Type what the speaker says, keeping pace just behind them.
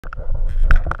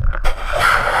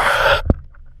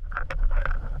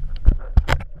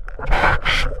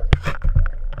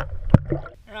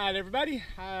Alright everybody,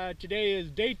 today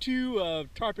is day 2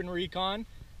 of Tarpon Recon.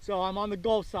 So I'm on the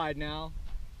Gulf side now.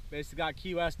 Basically got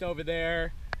Key West over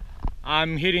there.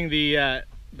 I'm hitting the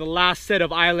last set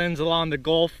of islands along the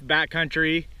Gulf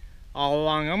Backcountry all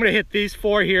along. I'm going to hit these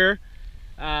 4 here.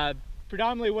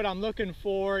 Predominantly what I'm looking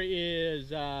for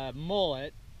is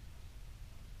mullet.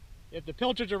 If the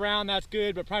pilchards around, that's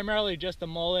good, but primarily just the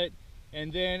mullet.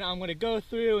 And then I'm going to go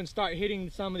through and start hitting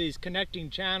some of these connecting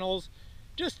channels.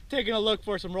 Just taking a look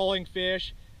for some rolling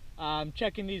fish,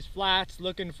 checking these flats,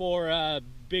 looking for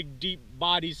big deep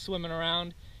bodies swimming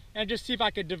around, and just see if I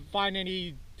could find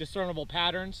any discernible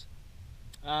patterns.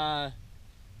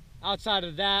 Outside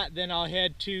of that, then I'll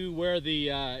head to where the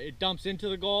it dumps into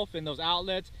the Gulf and those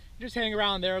outlets. Just hang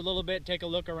around there a little bit, take a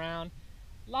look around.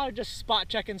 A lot of just spot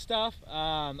checking stuff.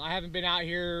 I haven't been out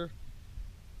here,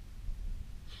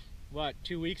 what,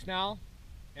 2 weeks now,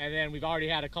 and then we've already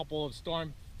had a couple of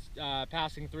storms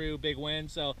passing through, big wind,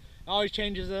 so it always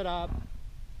changes it up.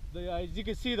 As you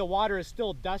can see, the water is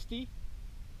still dusty.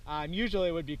 Usually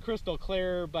it would be crystal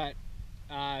clear, but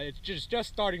it's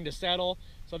just starting to settle.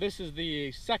 So this is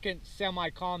the second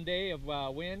semi-calm day of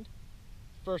wind.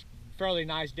 First fairly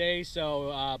nice day,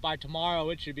 so by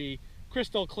tomorrow it should be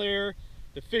crystal clear.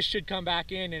 The fish should come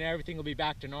back in and everything will be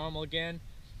back to normal again.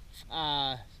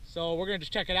 So we're going to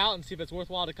just check it out and see if it's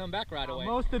worthwhile to come back right away.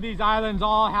 Most of these islands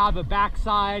all have a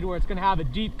backside where it's going to have a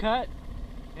deep cut.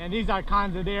 And these are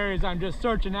kinds of areas I'm just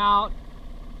searching out,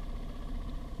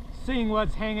 seeing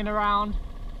what's hanging around.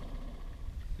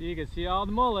 So you can see all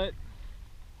the mullet.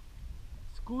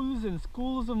 Schools and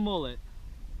schools of mullet.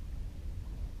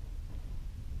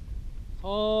 This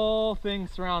whole thing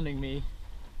surrounding me.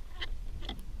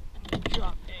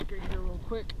 Drop anchor here real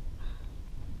quick.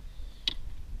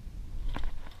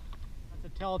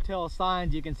 Telltale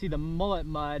signs. You can see the mullet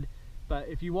mud, but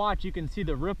if you watch you can see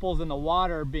the ripples in the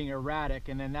water being erratic,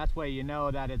 and then that's why you know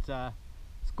that it's a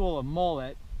school of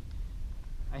mullet.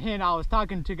 And I was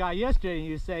talking to a guy yesterday and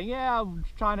he was saying, yeah, I was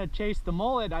trying to chase the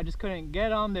mullet, I just couldn't get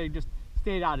them, they just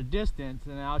stayed out of distance.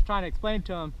 And I was trying to explain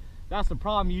to him that's the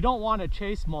problem. You don't want to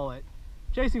chase mullet.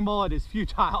 Chasing mullet is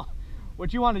futile.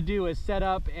 What you want to do is set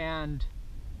up and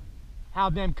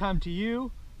have them come to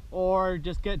you, or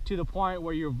just get to the point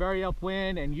where you're very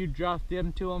upwind and you drift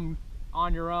them to them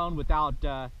on your own without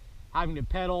having to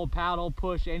pedal, paddle,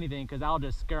 push, anything, because that'll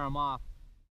just scare them off.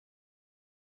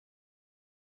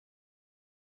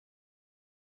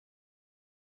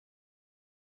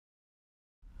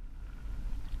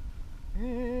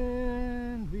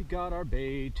 And we got our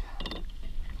bait.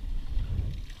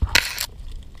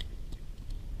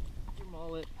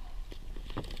 Mullet.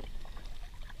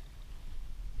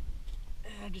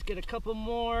 Just get a couple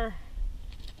more,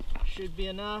 should be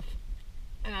enough,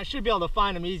 and I should be able to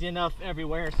find them easy enough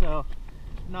everywhere, so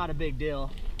not a big deal.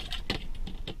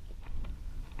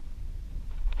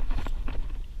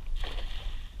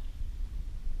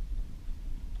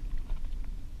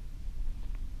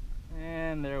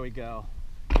 And there we go.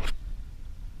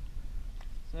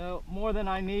 So more than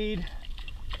I need.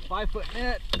 5-foot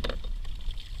net.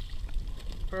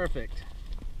 Perfect.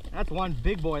 That's one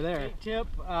big boy there. Bait tip.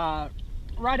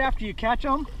 Right after you catch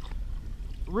them,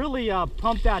 really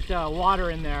pump that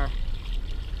water in there.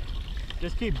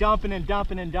 Just keep dumping and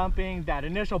dumping and dumping. That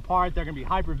initial part, they're going to be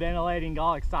hyperventilating,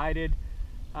 all excited,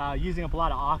 using up a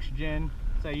lot of oxygen.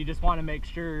 So you just want to make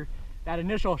sure that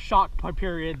initial shock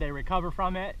period, they recover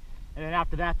from it. And then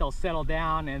after that, they'll settle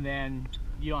down, and then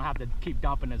you don't have to keep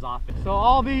dumping as often. So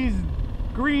all these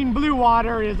green blue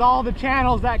water is all the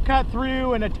channels that cut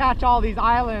through and attach all these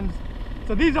islands.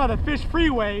 So these are the fish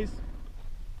freeways.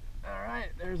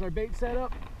 There's our bait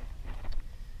setup.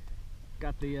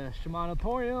 Got the Shimano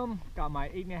thorium. Got my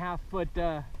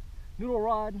 8.5-foot noodle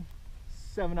rod,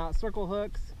 7-aught circle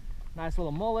hooks, nice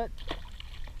little mullet.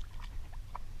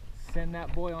 Send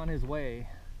that boy on his way.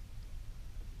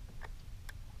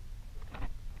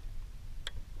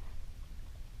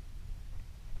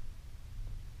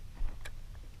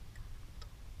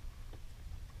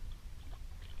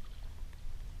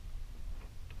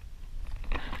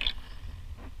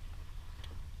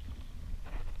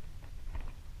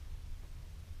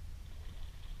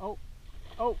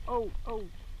 Oh.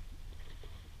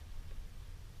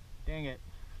 Dang it.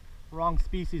 Wrong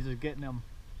species is getting them.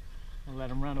 I'll let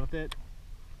them run with it.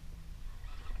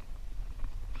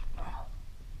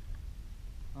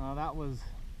 That was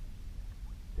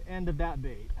the end of that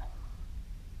bait.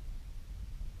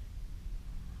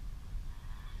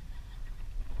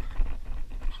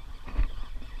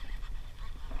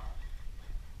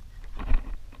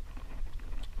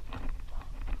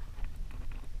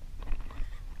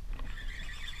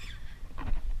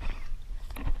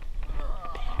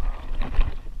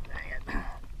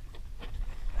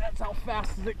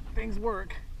 fast as things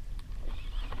work.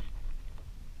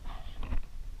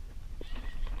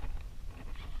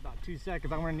 About 2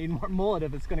 seconds. I'm gonna need more mullet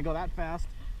if it's gonna go that fast.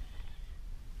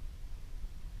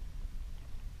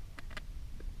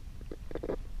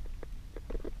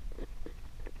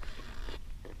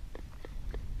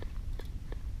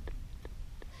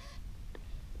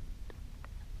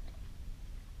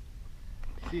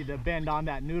 See the bend on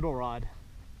that noodle rod.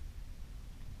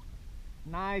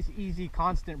 Nice, easy,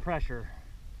 constant pressure.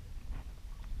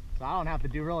 So I don't have to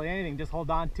do really anything, just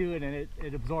hold on to it and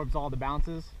it absorbs all the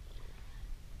bounces.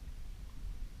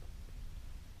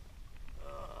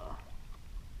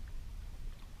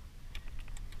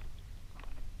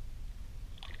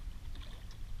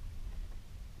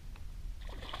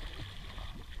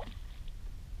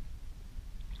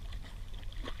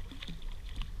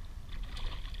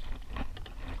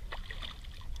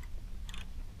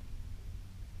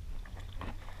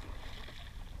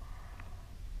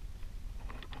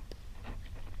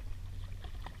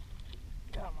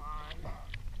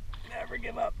 Never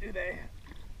give up, do they?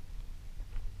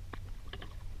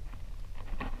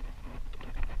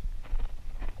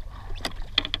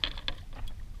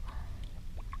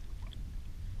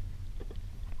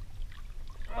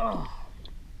 Oh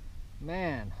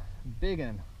man, big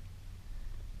one.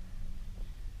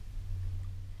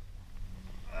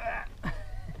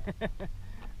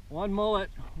 One mullet,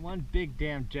 one big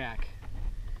damn jack.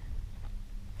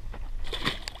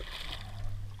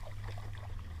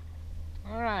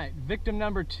 All right, victim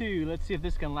number 2. Let's see if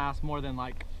this can last more than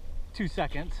like 2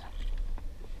 seconds.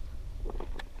 All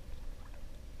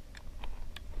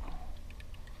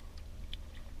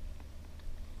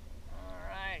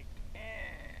right,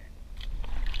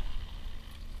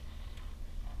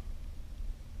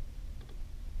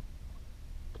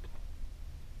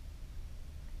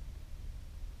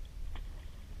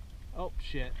 oh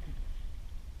shit,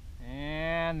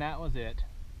 and that was it.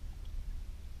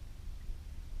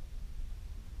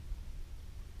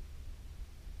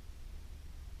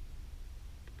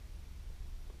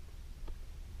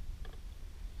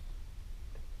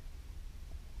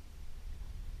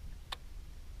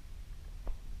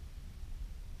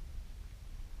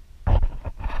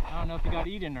 I don't know if he got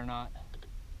eaten or not.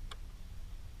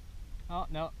 Oh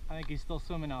no, I think he's still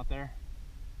swimming out there.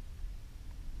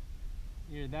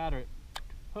 Either that or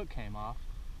hook came off.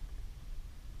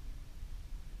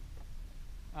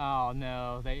 Oh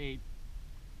no, they ate.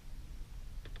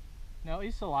 No,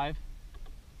 he's still alive.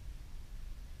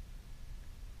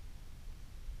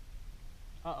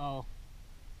 Uh-oh.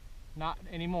 Not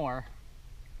anymore.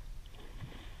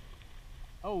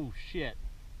 Oh shit.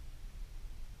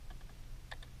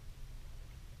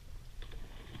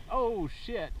 Oh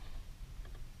shit.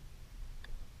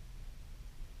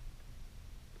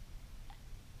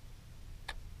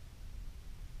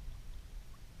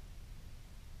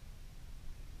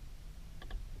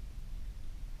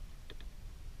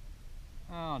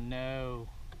 Oh no.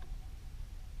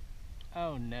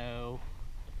 Oh no.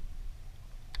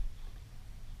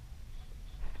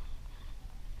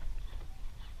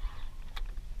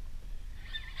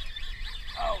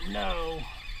 Oh no.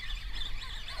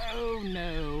 Oh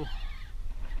no.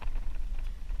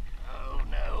 Oh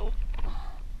no.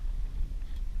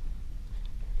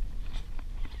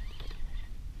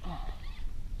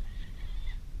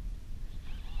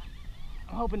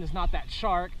 I'm hoping it's not that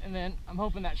shark, and then I'm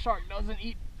hoping that shark doesn't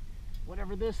eat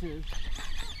whatever this is.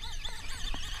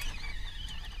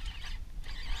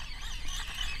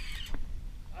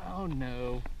 Oh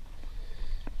no.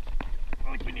 I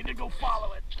think we need to go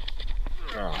follow it.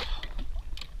 Ugh.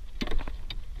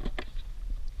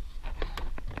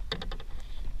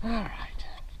 All right,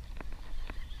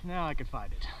 now I can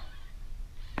find it.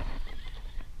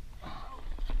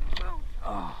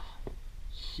 Oh,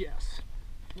 yes,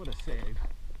 what a save.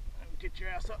 Get your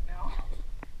ass up now.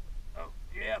 Oh,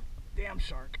 yep, damn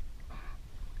shark.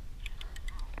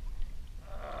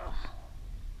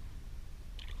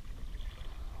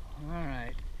 All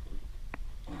right.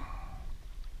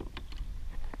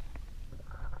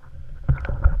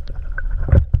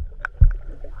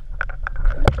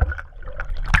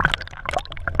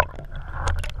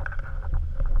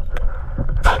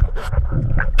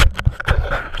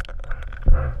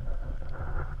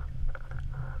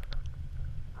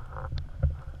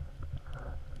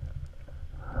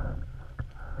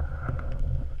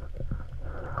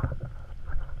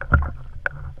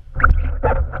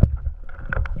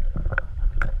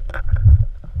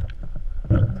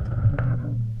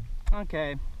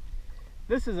 Okay,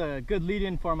 this is a good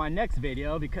lead-in for my next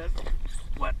video, because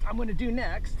what I'm going to do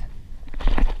next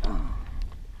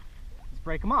is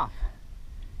break them off.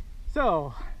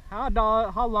 So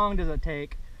how long does it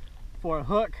take for a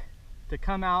hook to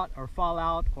come out or fall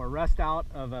out or rust out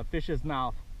of a fish's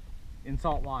mouth in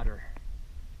salt water?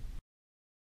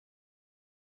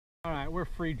 All right, we're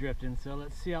free drifting, so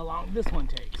let's see how long this one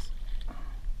takes.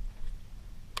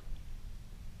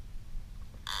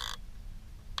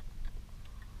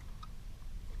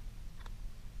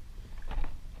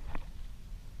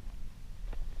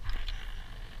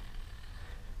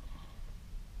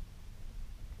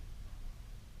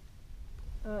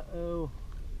 Uh-oh.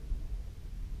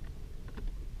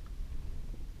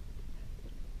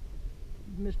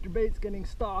 Mr. Bait's getting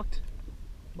stalked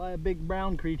by a big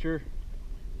brown creature.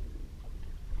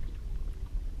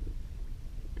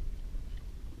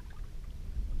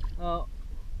 Oh,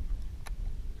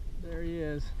 there he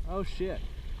is. Oh shit.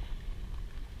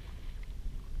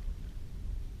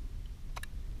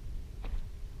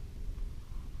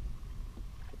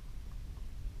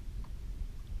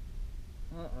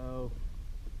 Uh-oh.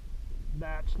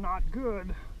 That's not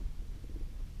good.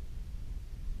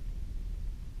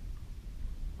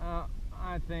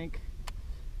 I think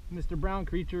Mr. Brown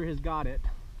Creature has got it.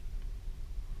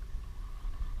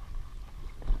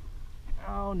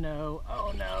 Oh no,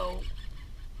 oh no.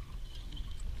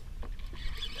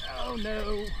 Oh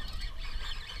no.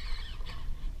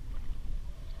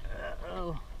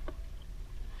 Uh-oh.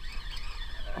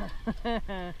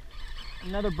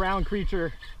 Another brown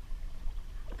creature.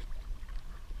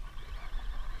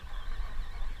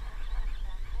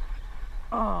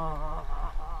 Oh,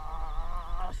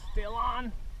 still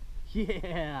on?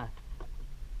 Yeah.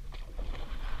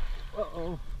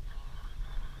 Uh-oh.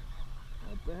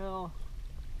 What the hell?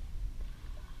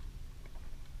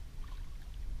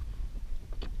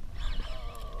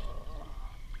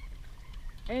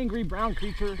 Angry brown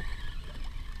creature.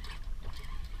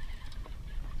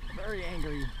 Very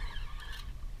angry.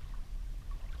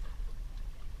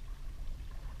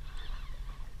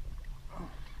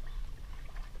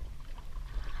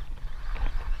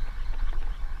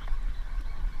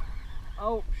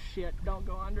 Oh shit, don't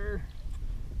go under.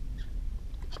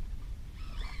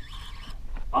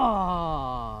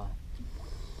 Ah,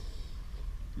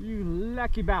 you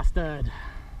lucky bastard.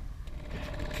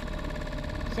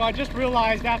 So I just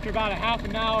realized after about a half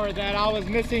an hour that I was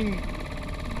missing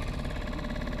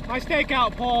my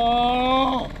stakeout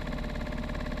pole.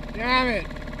 Damn it.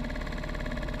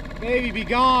 Baby be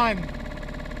gone.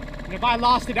 And if I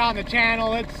lost it out in the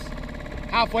channel, it's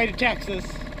halfway to Texas.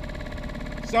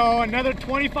 So another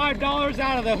 $25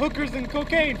 out of the hookers and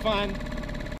cocaine fund.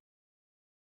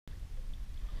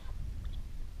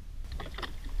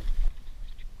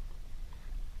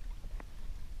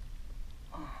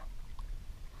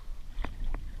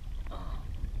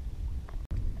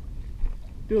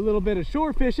 Do a little bit of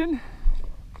shore fishing.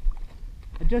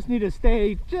 I just need to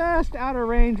stay just out of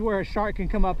range where a shark can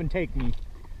come up and take me.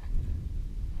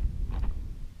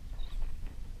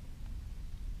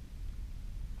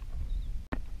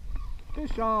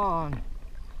 Fish on.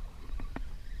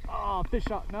 Oh, fish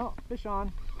on. No, fish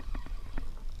on.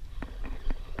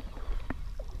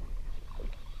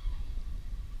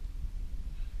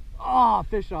 Oh,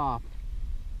 fish off.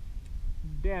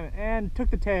 Damn it. And took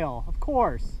the tail, of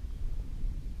course.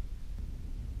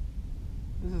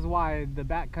 This is why the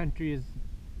backcountry is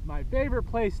my favorite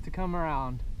place to come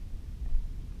around.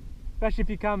 Especially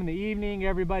if you come in the evening,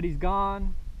 everybody's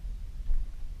gone.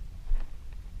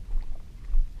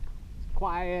 It's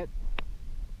quiet.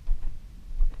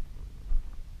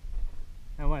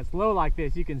 And when it's low like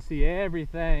this, you can see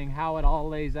everything, how it all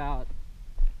lays out.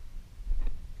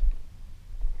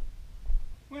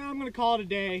 Well, I'm gonna call it a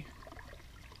day.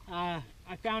 I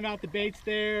found out the bait's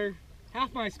there.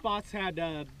 Half my spots had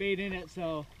bait in it,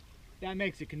 so that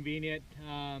makes it convenient.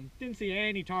 Didn't see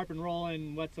any tarpon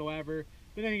rolling whatsoever.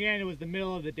 But then again, it was the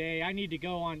middle of the day. I need to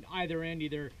go on either end,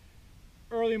 either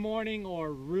early morning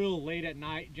or real late at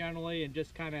night generally, and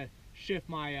just kind of shift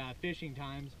my fishing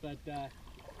times. But as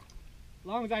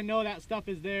long as I know that stuff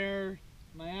is there,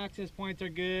 my access points are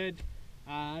good,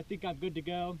 I think I'm good to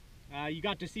go. You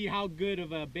got to see how good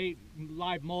of a bait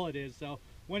live mullet is, so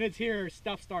when it's here,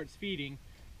 stuff starts feeding.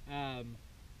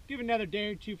 Give another day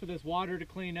or two for this water to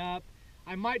clean up.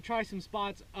 I might try some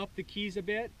spots up the keys a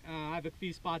bit. I have a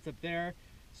few spots up there,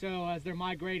 so as they're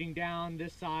migrating down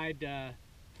this side,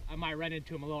 I might run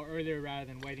into them a little earlier rather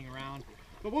than waiting around.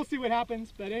 But we'll see what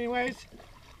happens. But anyways,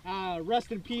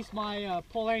 rest in peace my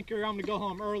pole anchor. I'm gonna go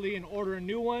home early and order a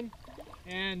new one.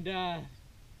 And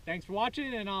thanks for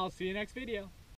watching, and I'll see you next video.